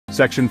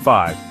Section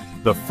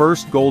 5. The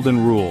first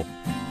golden rule.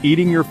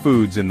 Eating your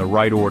foods in the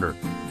right order.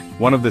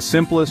 One of the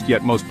simplest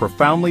yet most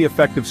profoundly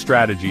effective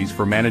strategies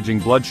for managing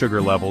blood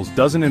sugar levels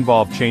doesn't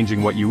involve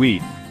changing what you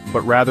eat,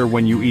 but rather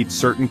when you eat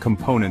certain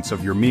components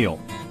of your meal.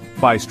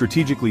 By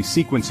strategically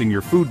sequencing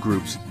your food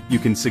groups, you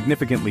can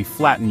significantly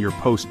flatten your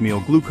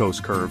post-meal glucose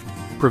curve,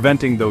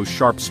 preventing those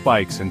sharp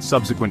spikes and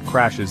subsequent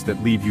crashes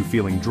that leave you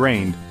feeling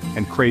drained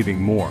and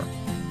craving more.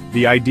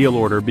 The ideal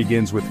order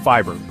begins with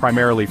fiber,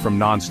 primarily from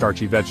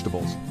non-starchy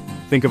vegetables.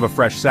 Think of a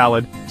fresh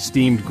salad,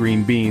 steamed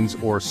green beans,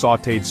 or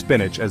sautéed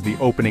spinach as the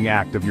opening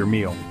act of your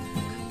meal.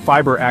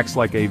 Fiber acts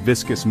like a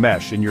viscous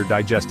mesh in your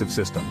digestive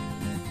system.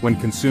 When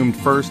consumed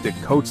first, it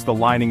coats the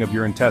lining of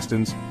your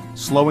intestines,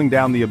 slowing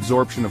down the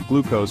absorption of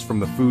glucose from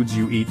the foods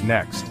you eat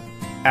next.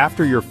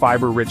 After your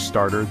fiber-rich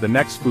starter, the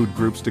next food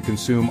groups to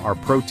consume are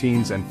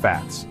proteins and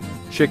fats.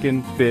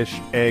 Chicken,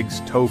 fish,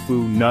 eggs,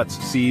 tofu, nuts,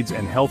 seeds,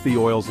 and healthy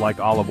oils like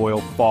olive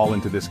oil fall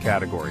into this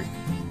category.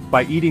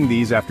 By eating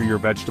these after your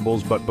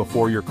vegetables but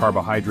before your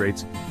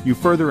carbohydrates, you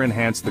further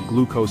enhance the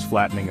glucose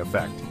flattening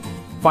effect.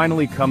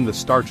 Finally come the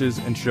starches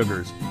and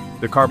sugars,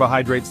 the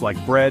carbohydrates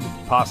like bread,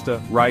 pasta,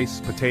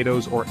 rice,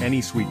 potatoes, or any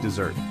sweet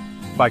dessert.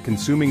 By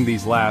consuming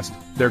these last,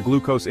 their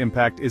glucose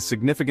impact is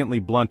significantly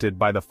blunted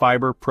by the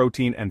fiber,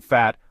 protein, and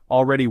fat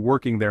already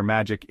working their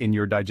magic in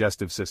your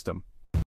digestive system.